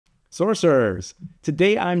Sorcerers.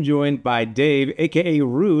 Today I'm joined by Dave, aka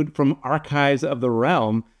Rude, from Archives of the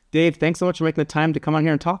Realm. Dave, thanks so much for making the time to come on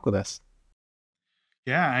here and talk with us.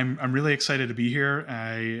 Yeah, I'm really excited to be here.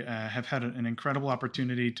 I have had an incredible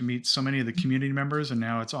opportunity to meet so many of the community members, and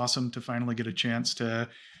now it's awesome to finally get a chance to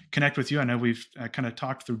connect with you. I know we've kind of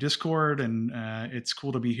talked through Discord, and it's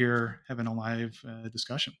cool to be here having a live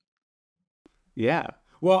discussion. Yeah.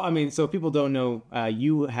 Well, I mean, so if people don't know,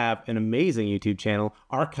 you have an amazing YouTube channel,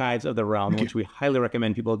 Archives of the Realm, Thank you. which we highly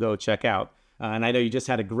recommend people go check out. And I know you just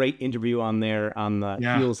had a great interview on there on the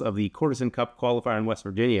Yeah. heels of the Courtesan Cup qualifier in West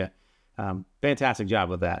Virginia. Fantastic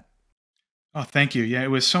job with that. Oh, thank you. Yeah,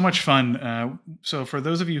 it was so much fun. So, for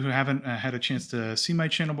those of you who haven't had a chance to see my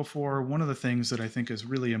channel before, one of the things that I think is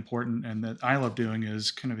really important and that I love doing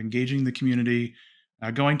is kind of engaging the community,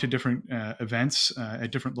 going to different events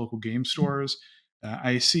at different local game stores.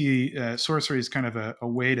 I see sorcery as kind of a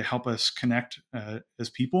way to help us connect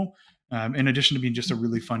as people, in addition to being just a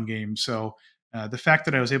really fun game. So, the fact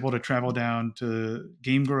that I was able to travel down to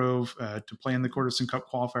Game Grove to play in the Courtesan Cup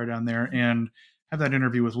qualifier down there and have that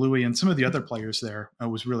interview with Louis and some of the other players there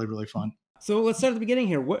was really, really fun. So let's start at the beginning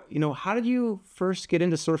here. How did you first get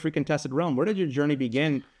into Sorcery Contested Realm? Where did your journey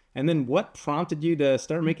begin? And then what prompted you to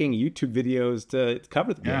start making YouTube videos to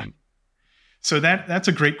cover the Yeah. game? So that's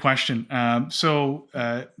a great question. My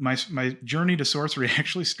journey to sorcery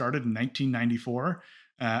actually started in 1994.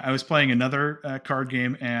 I was playing another card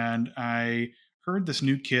game, and I heard this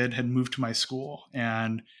new kid had moved to my school,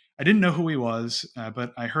 and I didn't know who he was,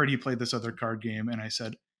 but I heard he played this other card game, and I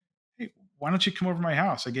said, "Hey, why don't you come over to my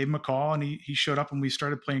house?" I gave him a call, and he showed up, and we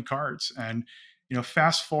started playing cards. And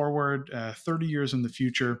fast forward 30 years in the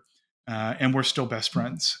future, and we're still best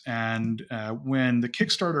friends. And when the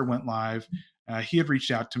Kickstarter went live, he had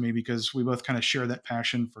reached out to me because we both kind of share that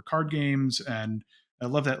passion for card games, and I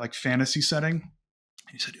love that like fantasy setting.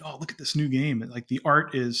 He said, "Oh, look at this new game! Like the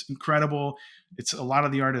art is incredible. It's a lot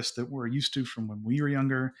of the artists that we're used to from when we were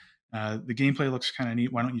younger. The gameplay looks kind of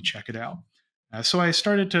neat. Why don't you check it out?" So I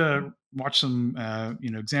started to watch some,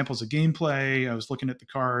 examples of gameplay. I was looking at the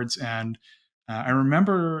cards, and I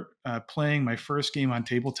remember playing my first game on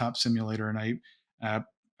Tabletop Simulator, and I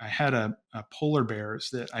had a polar bears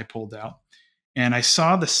that I pulled out, and I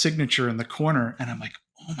saw the signature in the corner, and I'm like,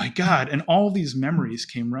 "Oh my god!" And all these memories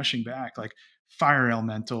came rushing back, like Fire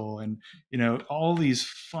Elemental, and all these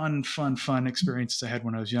fun experiences I had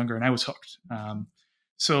when I was younger, and I was hooked. I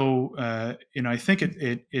think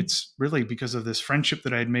it's really because of this friendship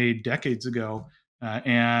that I had made decades ago.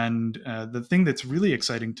 And the thing that's really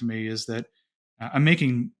exciting to me is that I'm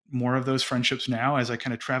making more of those friendships now as I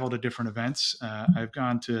kind of travel to different events. I've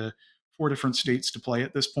gone to 4 different states to play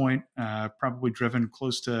at this point, probably driven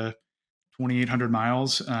close to 2,800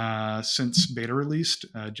 miles since beta released,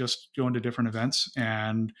 just going to different events.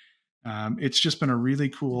 And it's just been a really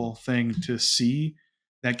cool thing to see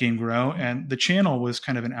that game grow. And the channel was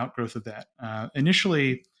kind of an outgrowth of that.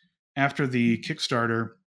 Initially, after the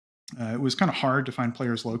Kickstarter, it was kind of hard to find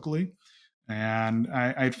players locally. And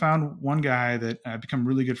I'd found one guy that I'd become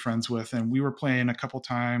really good friends with, and we were playing a couple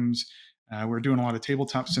times. We were doing a lot of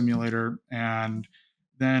tabletop simulator, and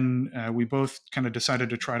then we both kind of decided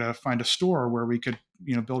to try to find a store where we could,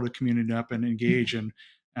 build a community up and engage. And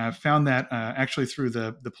found that actually through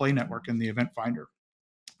the Play Network and the Event Finder.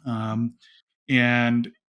 Um,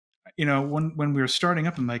 and when we were starting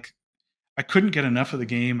up, I'm like, I couldn't get enough of the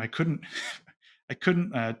game. I couldn't I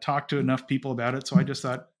couldn't talk to enough people about it. So I just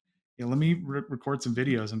thought, let me record some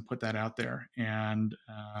videos and put that out there. And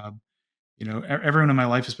everyone in my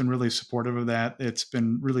life has been really supportive of that. It's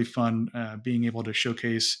been really fun being able to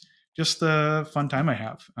showcase just the fun time I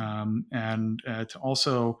have, and to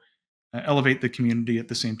also elevate the community at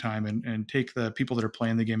the same time, and take the people that are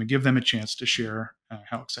playing the game and give them a chance to share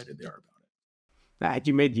how excited they are about it. Had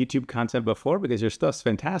you made YouTube content before? Because your stuff's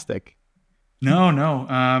fantastic. No,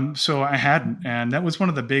 no. So I hadn't, and that was one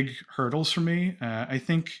of the big hurdles for me. I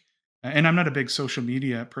think, and I'm not a big social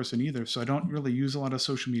media person either, so I don't really use a lot of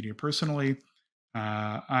social media personally.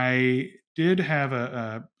 I did have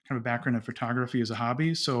a kind of background in photography as a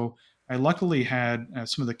hobby, so I luckily had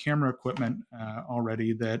some of the camera equipment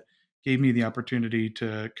already that gave me the opportunity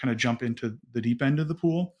to kind of jump into the deep end of the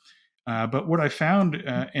pool. But what I found,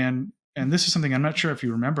 and this is something I'm not sure if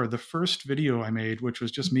you remember, the first video I made, which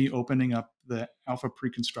was just me opening up the alpha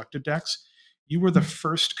pre-constructed decks, you were the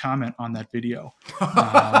first comment on that video.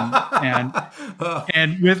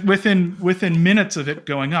 And within minutes of it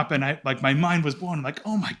going up, and my mind was blown. I'm like,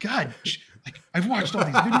 oh my god, like I've watched all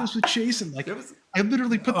these videos with Chase, and like I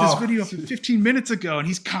literally put this video up 15 minutes ago, and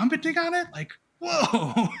he's commenting on it. Like,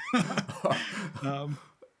 whoa.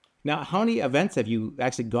 Now, how many events have you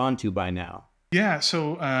actually gone to by now? Yeah,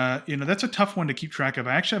 so that's a tough one to keep track of.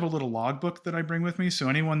 I actually have a little logbook that I bring with me. So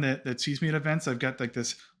anyone that sees me at events, I've got like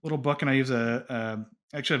this little book, and I use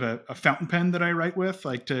actually have a fountain pen that I write with,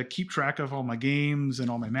 like to keep track of all my games and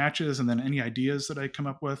all my matches, and then any ideas that I come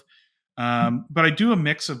up with. But I do a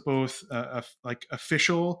mix of both, like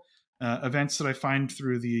official events that I find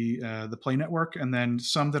through the Play Network, and then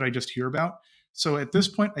some that I just hear about. So at this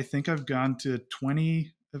point, I think I've gone to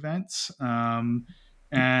 20 events.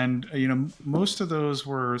 And most of those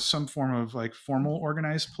were some form of like formal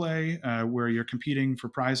organized play where you're competing for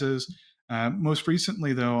prizes. Most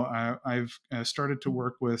recently, though, I've started to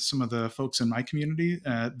work with some of the folks in my community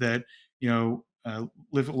that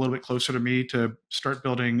live a little bit closer to me to start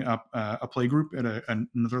building up a play group at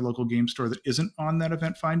another local game store that isn't on that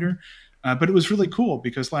event finder. But it was really cool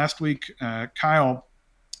because last week, Kyle,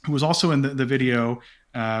 who was also in the video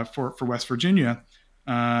for West Virginia,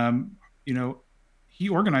 um, you know, he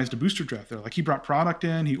organized a booster draft there. Like he brought product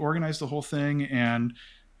in, he organized the whole thing, and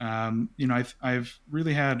I've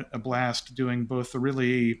really had a blast doing both the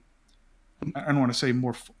really, I don't want to say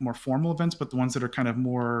more formal events, but the ones that are kind of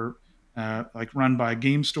more like run by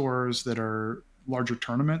game stores that are larger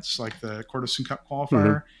tournaments, like the Courtesan Cup Hmm.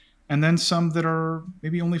 qualifier, and then some that are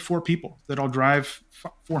maybe only four people that I'll drive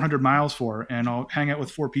 400 miles for, and I'll hang out with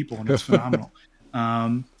four people, and it's phenomenal.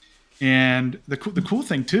 Um, and the cool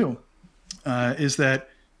thing too is that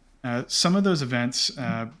some of those events,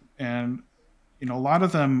 and a lot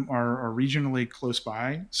of them are regionally close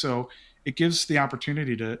by, so it gives the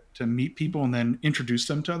opportunity to meet people and then introduce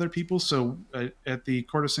them to other people. So at the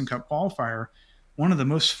Courtesan Cup qualifier, one of the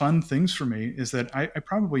most fun things for me is that I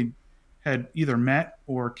probably had either met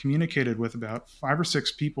or communicated with about five or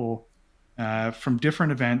six people from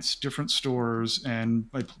different events, different stores, and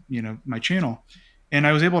my channel, and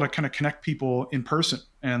I was able to kind of connect people in person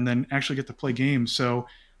and then actually get to play games. So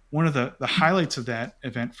one of the highlights of that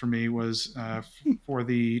event for me was for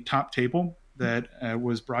the top table that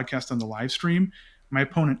was broadcast on the live stream. My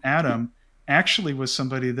opponent Adam actually was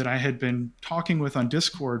somebody that I had been talking with on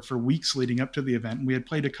Discord for weeks leading up to the event, and we had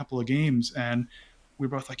played a couple of games, and we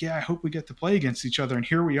were both like, "Yeah, I hope we get to play against each other." And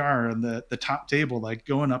here we are on the top table, like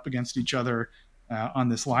going up against each other on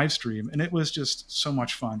this live stream, and it was just so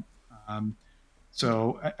much fun. Um,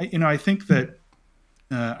 so I think that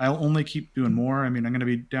I'll only keep doing more. I mean, I'm going to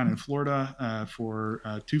be down in Florida for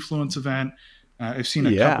a Two Fluence event. I've seen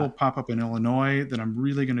a couple Yeah. pop up in Illinois that I'm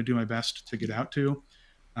really going to do my best to get out to,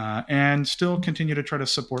 and still continue to try to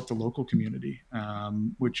support the local community,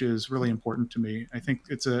 which is really important to me. I think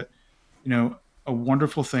it's a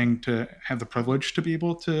wonderful thing to have the privilege to be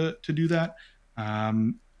able to do that.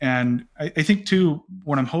 And I think too,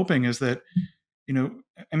 what I'm hoping is that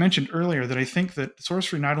I mentioned earlier that I think that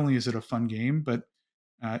sorcery, not only is it a fun game, but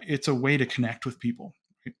it's a way to connect with people.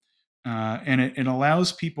 Right? And it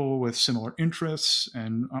allows people with similar interests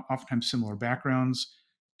and oftentimes similar backgrounds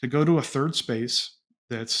to go to a third space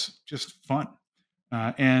that's just fun,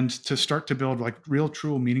 and to start to build like real,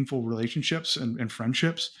 true, meaningful relationships and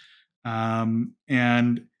friendships.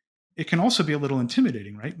 And it can also be a little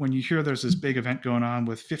intimidating, right? When you hear there's this big event going on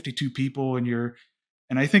with 52 people,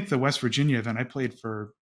 and I think the West Virginia event I played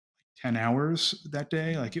for 10 hours that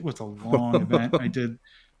day. Like it was a long event. I did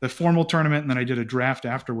the formal tournament and then I did a draft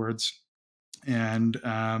afterwards. And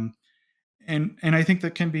and I think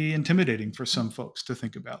that can be intimidating for some folks to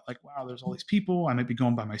think about, like, wow, there's all these people. I might be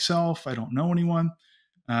going by myself. I don't know anyone.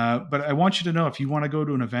 But I want you to know, if you want to go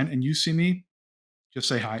to an event and you see me, just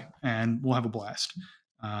say hi and we'll have a blast.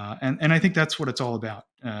 And I think that's what it's all about.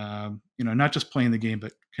 Not just playing the game,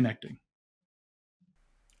 but connecting.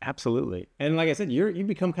 Absolutely. And like I said, you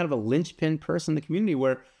become kind of a linchpin person in the community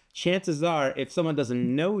where chances are if someone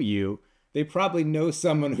doesn't know you, they probably know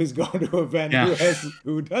someone who's gone to an event Yeah.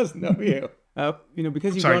 who does know you.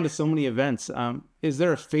 Because you've Sorry. gone to so many events, is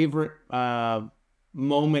there a favorite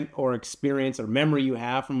moment or experience or memory you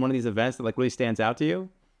have from one of these events that like really stands out to you?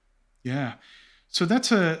 Yeah. So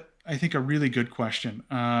that's I think, a really good question.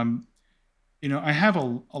 I have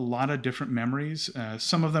a lot of different memories.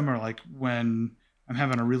 Some of them are like when I'm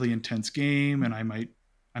having a really intense game and I might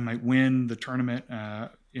win the tournament.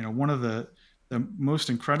 One of the most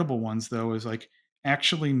incredible ones though is like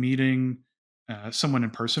actually meeting someone in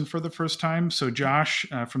person for the first time. So Josh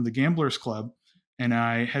from the Gamblers Club and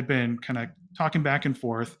I had been kind of talking back and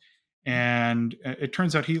forth, and it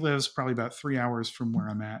turns out he lives probably about 3 hours from where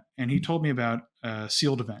I'm at, and he told me about a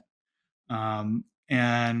sealed event.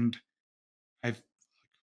 And I've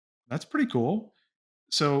That's pretty cool.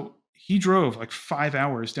 So he drove like 5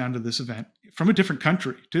 hours down to this event from a different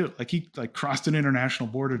country too. Like he like crossed an international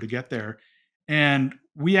border to get there. And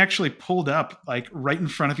we actually pulled up like right in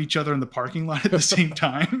front of each other in the parking lot at the same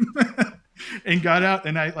time and got out.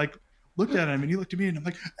 And I like looked at him and he looked at me and I'm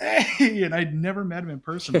like, hey, and I'd never met him in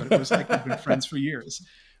person, but it was like we've been friends for years.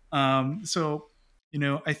 So,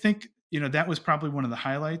 I think, that was probably one of the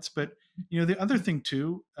highlights. But, the other thing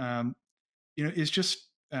too, is just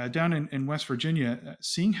down in West Virginia,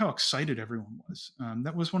 seeing how excited everyone was.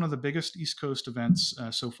 That was one of the biggest East Coast events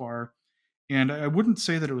so far. And I wouldn't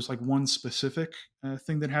say that it was like one specific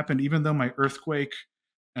thing that happened, even though my Earthquake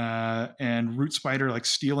and Root Spider like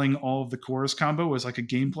stealing all of the cores combo was like a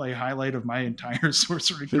gameplay highlight of my entire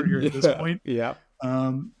sorcery career at this point. Yeah.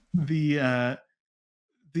 Um, the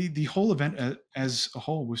whole event as a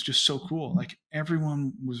whole was just so cool. Like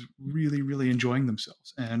everyone was really, really enjoying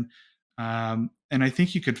themselves. And I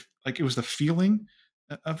think you could, like, it was the feeling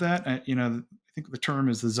of that, I think the term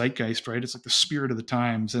is the zeitgeist, right? It's like the spirit of the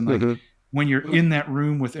times. And like, Hmm. when you're in that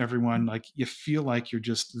room with everyone, like you feel like you're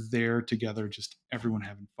just there together, just everyone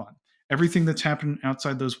having fun. Everything that's happening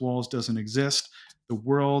outside those walls doesn't exist. The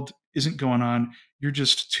world isn't going on. You're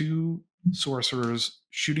just two sorcerers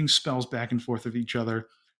shooting spells back and forth of each other,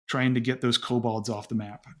 trying to get those kobolds off the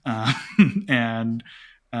map. And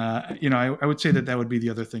I would say that that would be the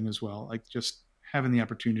other thing as well, like just having the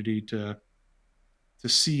opportunity to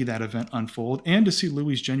see that event unfold and to see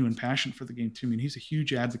Louis' genuine passion for the game too. I mean, he's a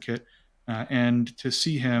huge advocate, and to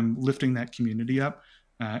see him lifting that community up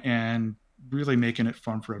and really making it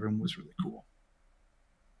fun for everyone was really cool.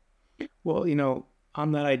 Well,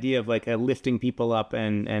 on that idea of like lifting people up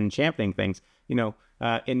and championing things,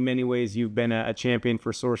 in many ways you've been a champion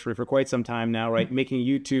for sorcery for quite some time now, right? Making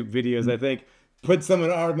YouTube videos, I think, put someone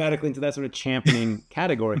automatically into that sort of championing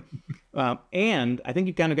category. And I think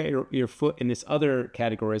you kind of got your foot in this other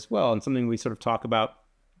category as well, and something we sort of talk about,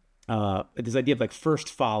 this idea of like first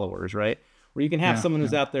followers, right? Where you can have someone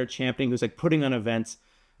who's out there championing, who's like putting on events,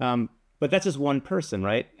 but that's just one person,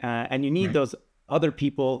 right? And you need those other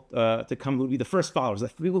people to come, who be the first followers, the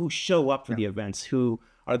people who show up for the events, who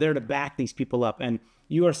are there to back these people up. And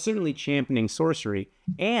you are certainly championing sorcery,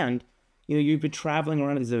 and you've been traveling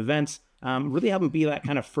around these events, really helping be that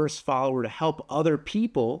kind of first follower to help other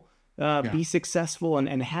people be successful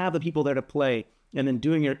and have the people there to play, and then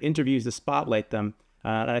doing your interviews to spotlight them.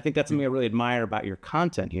 And I think that's something I really admire about your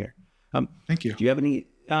content here. Thank you. Do you have any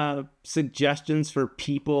suggestions for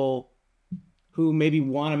people who maybe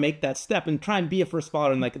want to make that step and try and be a first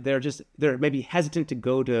follower, and like they're maybe hesitant to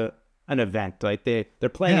go to an event, like they're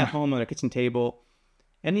playing at home on their kitchen table?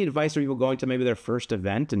 Any advice for people going to maybe their first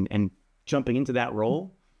event and jumping into that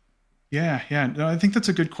role? Yeah. No, I think that's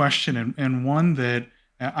a good question, and one that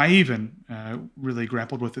I even really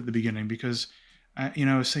grappled with at the beginning, because I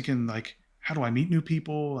was thinking, like, how do I meet new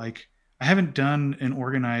people? Like, I haven't done an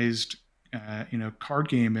organized card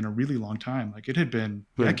game in a really long time. Like, it had been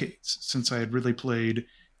decades since I had really played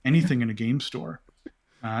anything in a game store,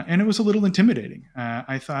 and it was a little intimidating.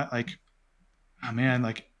 I thought, like, oh man,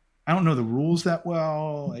 like, I don't know the rules that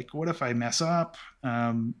well. Like, what if I mess up?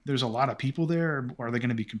 There's a lot of people there. Are they going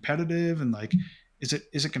to be competitive? And like, is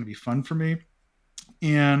it going to be fun for me?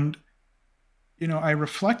 And I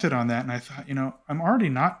reflected on that, and I thought, I'm already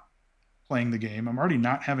not playing the game. I'm already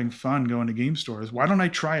not having fun going to game stores. Why don't I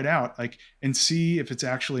try it out, like, and see if it's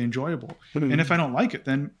actually enjoyable? And if I don't like it,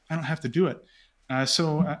 then I don't have to do it.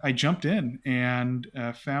 So I jumped in and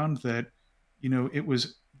found that, it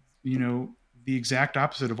was, the exact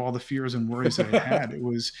opposite of all the fears and worries that I had. It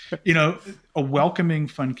was, a welcoming,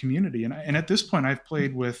 fun community. And at this point, I've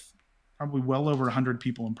played with probably well over 100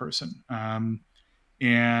 people in person. I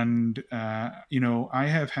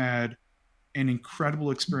have had an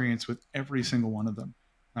incredible experience with every single one of them.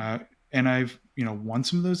 And I've, won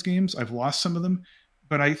some of those games. I've lost some of them,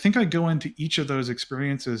 but I think I go into each of those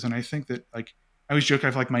experiences, and I think that, like, I always joke I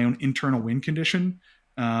have like my own internal win condition.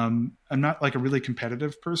 I'm not like a really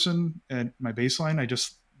competitive person at my baseline. I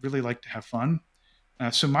just really like to have fun.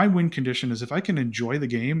 So my win condition is if I can enjoy the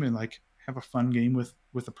game and like have a fun game with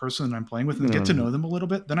the person that I'm playing with and get to know them a little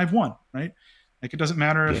bit, then I've won, right? Like, it doesn't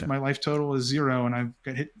matter if my life total is 0 and I've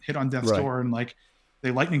got hit on death's door and like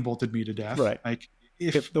they lightning bolted me to death. Right. Like,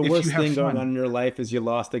 if the worst thing going on in your life is you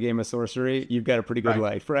lost a game of sorcery, you've got a pretty good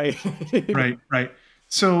life, right? Right.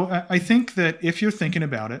 So I think that if you're thinking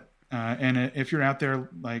about it, and if you're out there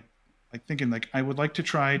like thinking, like, I would like to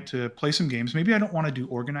try to play some games. Maybe I don't want to do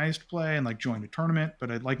organized play and like join a tournament, but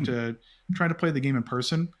I'd like to try to play the game in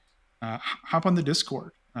person. Hop on the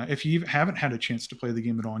Discord. If you haven't had a chance to play the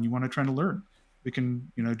game at all and you want to try to learn, we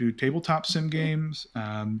can, do tabletop sim games.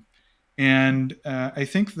 And I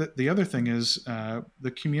think that the other thing is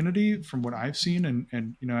the community, from what I've seen,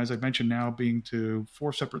 and as I mentioned, now being to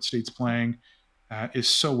 4 separate states playing, is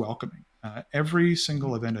so welcoming. Every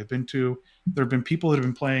single event I've been to, there have been people that have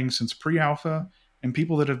been playing since pre-alpha, and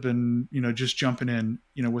people that have been, just jumping in,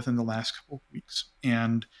 within the last couple of weeks.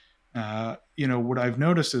 And what I've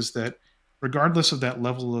noticed is that regardless of that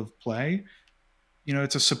level of play,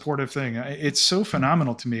 it's a supportive thing. It's so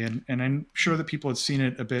phenomenal to me, and I'm sure that people have seen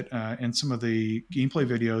it a bit in some of the gameplay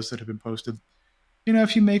videos that have been posted.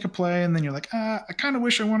 If you make a play and then you're like, I kind of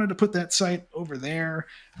wish I wanted to put that site over there.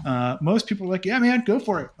 Most people are like, yeah, man, go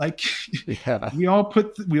for it. Like, Yeah. we all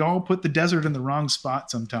put the desert in the wrong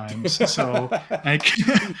spot sometimes. So, like,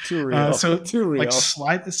 Too real. Too real. Like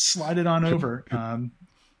slide it on over.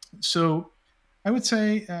 So, I would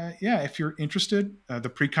say, if you're interested, the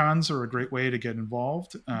precons are a great way to get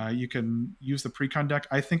involved. You can use the precon deck.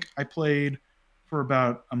 I think I played for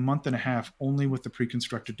about a month and a half only with the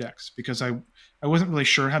pre-constructed decks because I wasn't really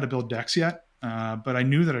sure how to build decks yet, but I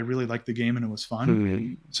knew that I really liked the game and it was fun.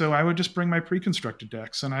 Mm-hmm. So I would just bring my pre-constructed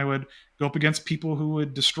decks and I would go up against people who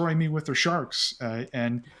would destroy me with their sharks.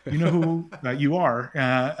 And you know who you are.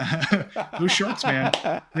 Those sharks, man,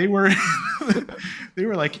 they were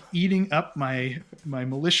like eating up my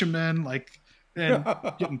militiamen, like, and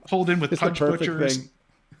getting pulled in with punch butchers. Thing.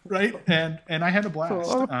 Right. And I had a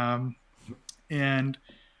blast. And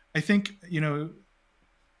I think,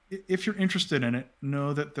 if you're interested in it,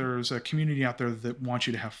 know that there's a community out there that wants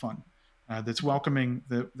you to have fun, that's welcoming,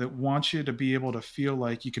 that wants you to be able to feel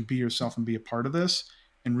like you can be yourself and be a part of this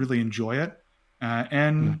and really enjoy it,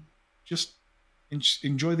 and just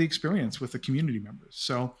enjoy the experience with the community members.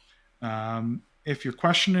 So if you're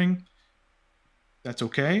questioning, that's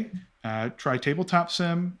okay. Try Tabletop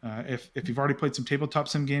Sim. If you've already played some Tabletop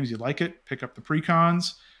Sim games, you like it, pick up the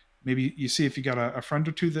precons. Maybe you see if you got a friend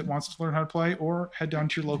or two that wants to learn how to play, or head down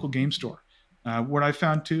to your local game store. What I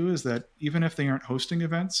found too is that even if they aren't hosting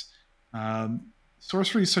events,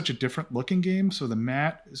 Sorcery is such a different looking game. So the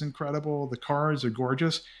mat is incredible. The cards are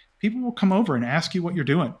gorgeous. People will come over and ask you what you're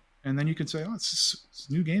doing. And then you can say, it's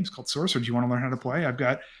new games called Sorcery. Do you want to learn how to play? I've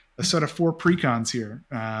got a set of 4 precons here,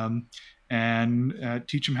 and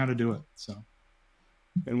teach them how to do it. So.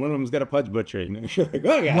 And one of them's got a punch butcher. Like,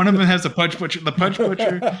 oh, yeah. One of them has a punch butcher. The punch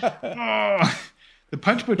butcher, the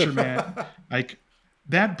punch butcher, man, like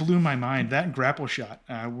that blew my mind. That grapple shot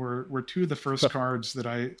were 2 of the first cards that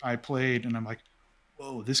I played, and I'm like,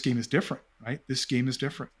 whoa, this game is different, right? This game is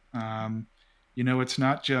different. It's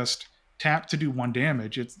not just tap to do 1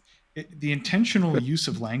 damage. The intentional use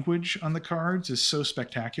of language on the cards is so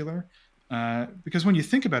spectacular, because when you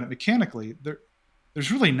think about it mechanically,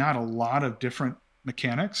 there's really not a lot of different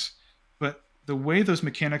mechanics, but the way those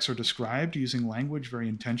mechanics are described using language very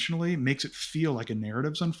intentionally makes it feel like a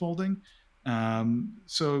narrative's unfolding.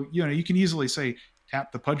 So you can easily say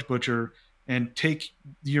tap the punch butcher and take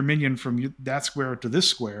your minion from that square to this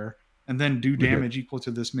square and then do damage equal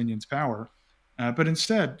to this minion's power. But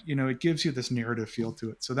instead, it gives you this narrative feel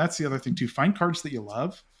to it. So that's the other thing too. Find cards that you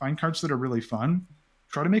love, find cards that are really fun,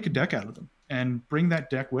 try to make a deck out of them and bring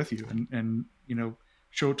that deck with you and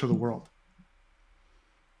show it to the world.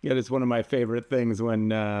 Yeah, it's one of my favorite things when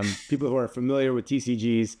people who are familiar with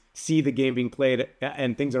TCGs see the game being played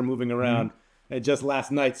and things are moving around. And just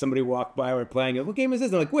last night, somebody walked by, we're playing it. What game is this?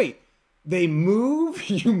 And I'm like, wait, they move?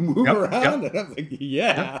 You move around? Yep. And I'm like,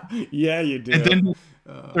 yeah, you do. And then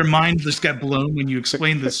their mind just got blown when you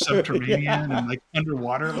explained the subterranean and like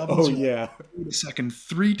underwater levels. Oh, yeah. Wait a second,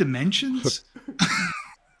 3 dimensions?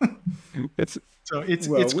 It's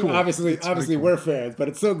cool. Obviously, cool. We're fans, but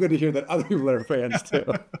it's so good to hear that other people are fans too.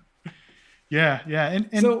 Yeah. And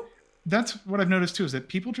so that's what I've noticed too, is that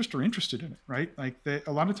people just are interested in it, right? Like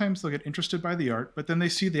a lot of times they'll get interested by the art, but then they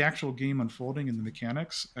see the actual game unfolding and the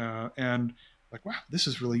mechanics, and like, wow, this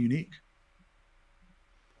is really unique.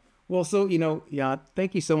 Well, so,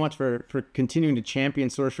 thank you so much for continuing to champion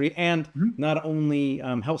sorcery and not only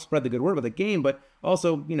help spread the good word about the game, but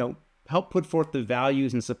also, help put forth the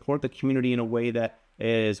values and support the community in a way that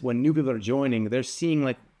is, when new people are joining, they're seeing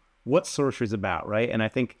like what sorcery is about, right? And I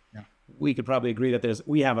think we could probably agree that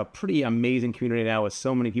we have a pretty amazing community now with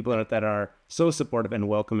so many people that are so supportive and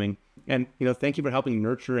welcoming. And, thank you for helping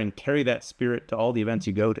nurture and carry that spirit to all the events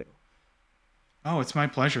you go to. Oh, it's my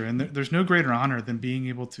pleasure. And there's no greater honor than being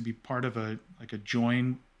able to be part of a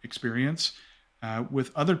join experience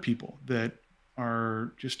with other people that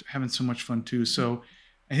are just having so much fun too. So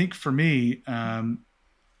I think for me, I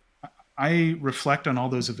reflect on all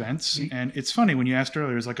those events, and it's funny when you asked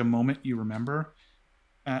earlier, it's like a moment you remember.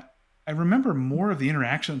 I remember more of the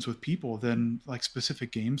interactions with people than like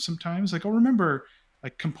specific games sometimes. Like I'll remember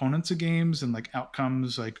like components of games and like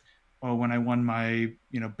outcomes, like, oh, when I won my,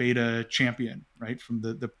 beta champion, right, from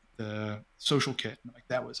the social kit, like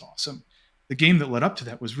that was awesome. the game that led up to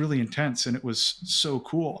that was really intense, and it was so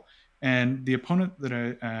cool. And the opponent that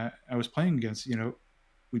I was playing against,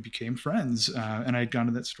 we became friends, and I had gone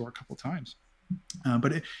to that store a couple times.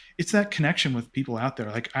 But it's that connection with people out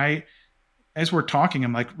there. Like as we're talking,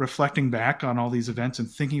 I'm like reflecting back on all these events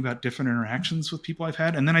and thinking about different interactions with people I've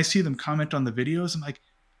had. And then I see them comment on the videos. I'm like,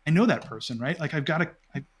 I know that person, right? Like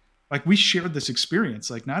like we shared this experience.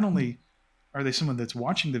 Like not only are they someone that's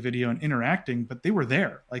watching the video and interacting, but they were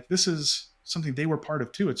there. Like this is something they were part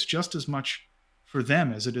of too. It's just as much for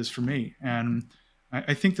them as it is for me. And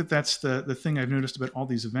I think that that's the thing I've noticed about all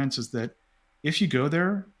these events is that if you go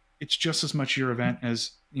there, it's just as much your event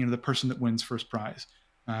as, the person that wins first prize.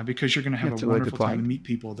 Because you're going to have That's a a really good wonderful time point. and meet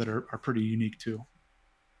people that are pretty unique too.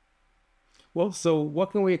 Well, so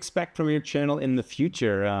what can we expect from your channel in the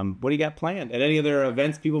future? What do you got planned? And any other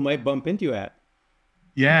events people might bump into you at?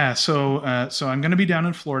 Yeah, so I'm going to be down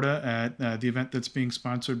in Florida at the event that's being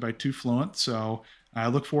sponsored by Two Fluent. So I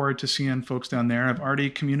look forward to seeing folks down there. I've already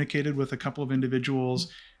communicated with a couple of individuals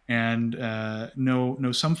and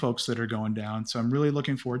know some folks that are going down. So I'm really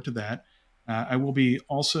looking forward to that. I will be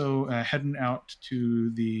also heading out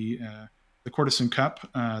to the Courtesan Cup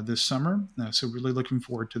this summer. So really looking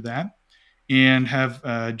forward to that, and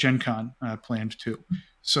have Gen Con planned too.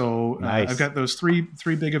 So I've Nice. got those three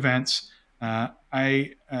big events.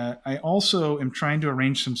 I also am trying to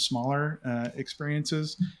arrange some smaller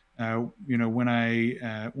experiences. When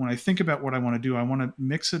I think about what I want to do, I want to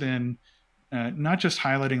mix it in, not just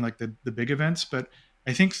highlighting like the big events, but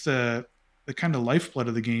I think the kind of lifeblood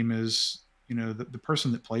of the game is the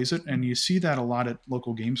person that plays it, and you see that a lot at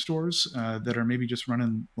local game stores that are maybe just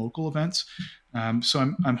running local events.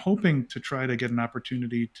 So I'm hoping to try to get an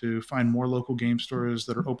opportunity to find more local game stores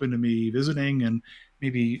that are open to me visiting, and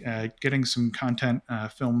maybe getting some content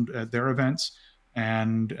filmed at their events,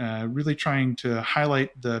 and really trying to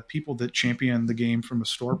highlight the people that champion the game from a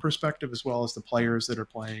store perspective, as well as the players that are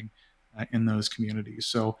playing in those communities.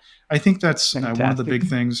 So I think that's one of the Fantastic. big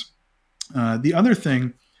things. The other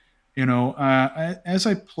thing, as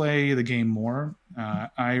I play the game more,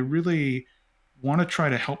 I really want to try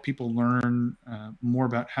to help people learn more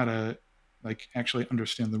about how to like actually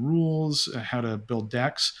understand the rules, how to build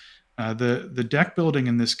decks. The deck building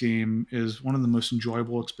in this game is one of the most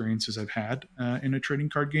enjoyable experiences I've had in a trading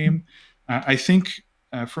card game. I think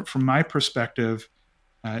from my perspective,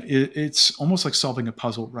 it's almost like solving a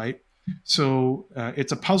puzzle, right? So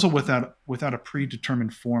it's a puzzle without a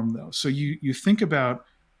predetermined form, though. So you think about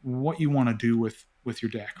what you want to do with your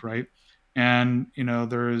deck, right? And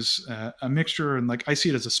there's a mixture, and like I see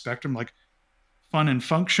it as a spectrum, like fun and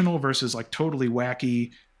functional versus like totally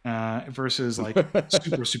wacky, versus like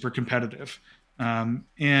super competitive,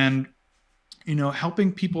 and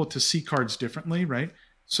helping people to see cards differently, right?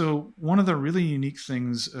 So one of the really unique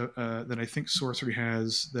things that I think Sorcery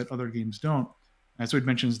has that other games don't, as we'd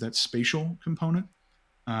mentioned, is that spatial component.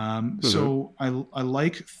 Hmm. So I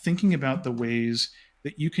like thinking about the ways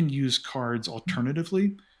that you can use cards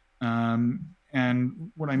alternatively.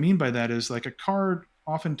 And what I mean by that is like a card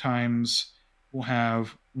oftentimes will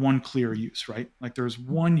have one clear use, right? Like there's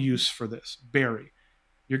one use for this bury.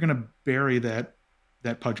 You're going to bury that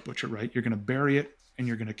Pudge Butcher, right? You're going to bury it and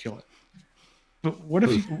you're going to kill it. But what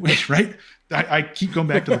if you right? I keep going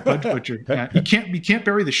back to the Pudge Butcher. You can't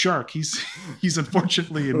bury the shark. He's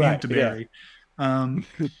unfortunately immune Right. to Yeah. bury. Um,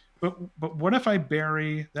 but what if I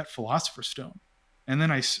bury that Philosopher's Stone, and then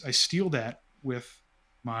I steal that with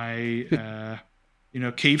my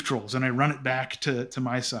cave trolls, and I run it back to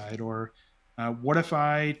my side? Or what if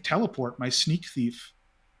I teleport my Sneak Thief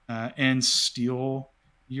and steal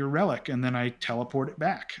your relic, and then I teleport it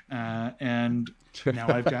back, and now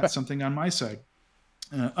I've got something on my side.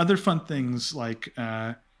 Other fun things like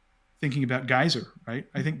thinking about Geyser, right?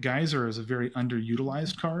 I think Geyser is a very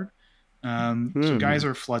underutilized card. So Hmm.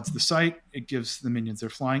 Geyser floods the site. It gives the minions their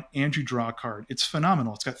flying, and you draw a card. It's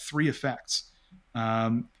phenomenal. It's got 3 effects.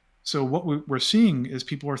 Um, so what we're seeing is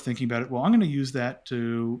people are thinking about it. Well, I'm going to use that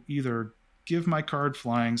to either give my card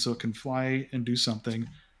flying so it can fly and do something,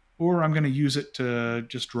 or I'm going to use it to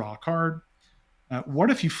just draw a card.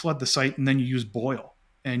 What if you flood the site and then you use Boil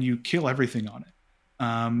and you kill everything on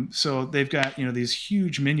it? So they've got these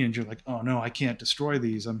huge minions. You're like, oh no, I can't destroy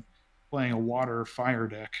these. I'm playing a water fire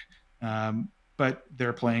deck, but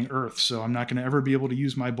they're playing Earth, so I'm not going to ever be able to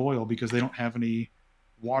use my Boil because they don't have any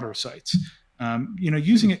water sites.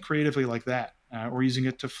 Using it creatively like that, or using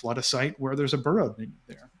it to flood a site where there's a burrowed minion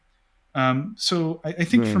there. So I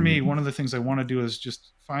think for me, Hmm. one of the things I want to do is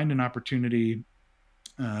just find an opportunity,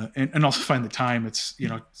 and also find the time. It's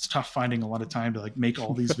tough finding a lot of time to like make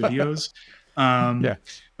all these videos. Um, Yeah.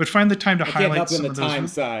 but find the time to I can't highlight help you on some the of those. time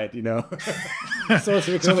side, you know.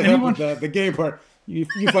 Sorcery can So if only help anyone, with the game part. You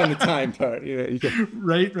find the time part. You can.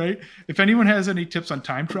 right. If anyone has any tips on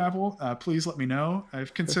time travel, please let me know.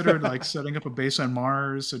 I've considered like setting up a base on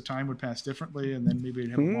Mars so time would pass differently, and then maybe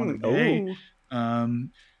I'd have a longer day. Oh,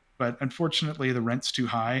 Um, but unfortunately, the rent's too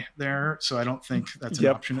high there, so I don't think that's an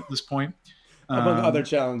yep. option at this point. Among other Um,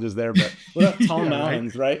 challenges there, but what about tall yeah, right,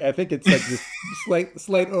 mountains, right? I think it's like just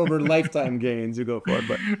slight over lifetime gains you go for,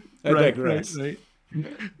 but I digress. right.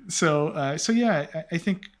 So yeah, I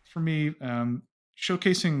think for me,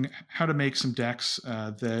 showcasing how to make some decks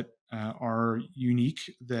that are unique,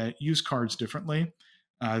 that use cards differently,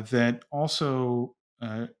 that also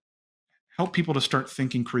help people to start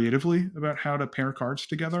thinking creatively about how to pair cards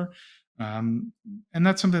together. Um, and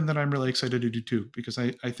that's something that I'm really excited to do too, because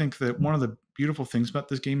I think that one of the beautiful things about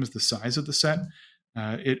this game is the size of the set.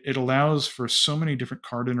 It allows for so many different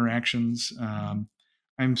card interactions. I'm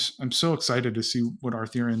so excited to see what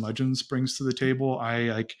Arthurian Legends brings to the table.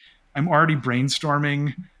 I'm already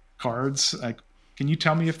brainstorming cards. Like, can you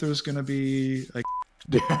tell me if there's going to be like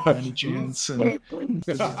by any chance and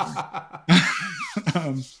together?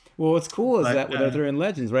 um, Well, what's cool is but that with Arthurian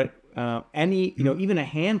Legends, right? Any, even a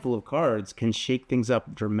handful of cards can shake things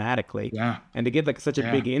up dramatically, yeah, and to get like such a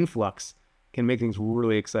yeah, big influx can make things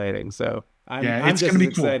really exciting. So yeah, I'm it's going just to as be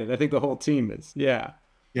cool. excited. I think the whole team is. Yeah.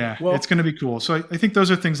 Yeah, it's Well, going to be cool. So I think those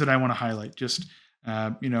are things that I want to highlight. Just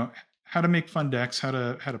how to make fun decks, how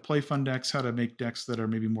to play fun decks, how to make decks that are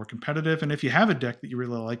maybe more competitive, and if you have a deck that you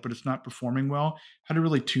really like but it's not performing well, how to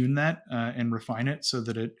really tune that and refine it so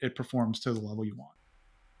that it performs to the level you want.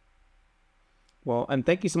 well, and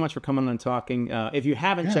thank you so much for coming on and talking. If you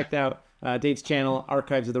haven't Yeah, checked out Dave's channel,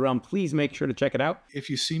 Archives of the Realm, please make sure to check it out. if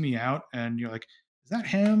you see me out and you're like, "Is that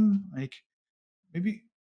him?" Like maybe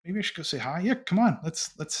I should go say hi. Yeah, come on,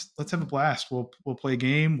 let's have a blast. We'll play a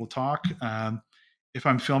game. We'll talk. If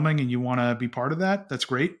I'm filming and you want to be part of that, that's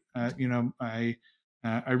great. I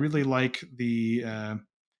really like the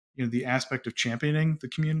aspect of championing the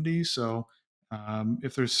community. So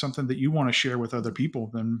if there's something that you want to share with other people,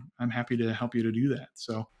 then I'm happy to help you to do that.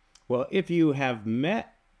 So Well, if you have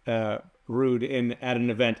met Rude at an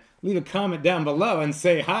event, leave a comment down below and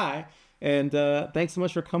say hi. And thanks so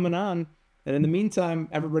much for coming on. And in the meantime,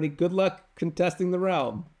 everybody, good luck contesting the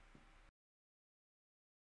realm.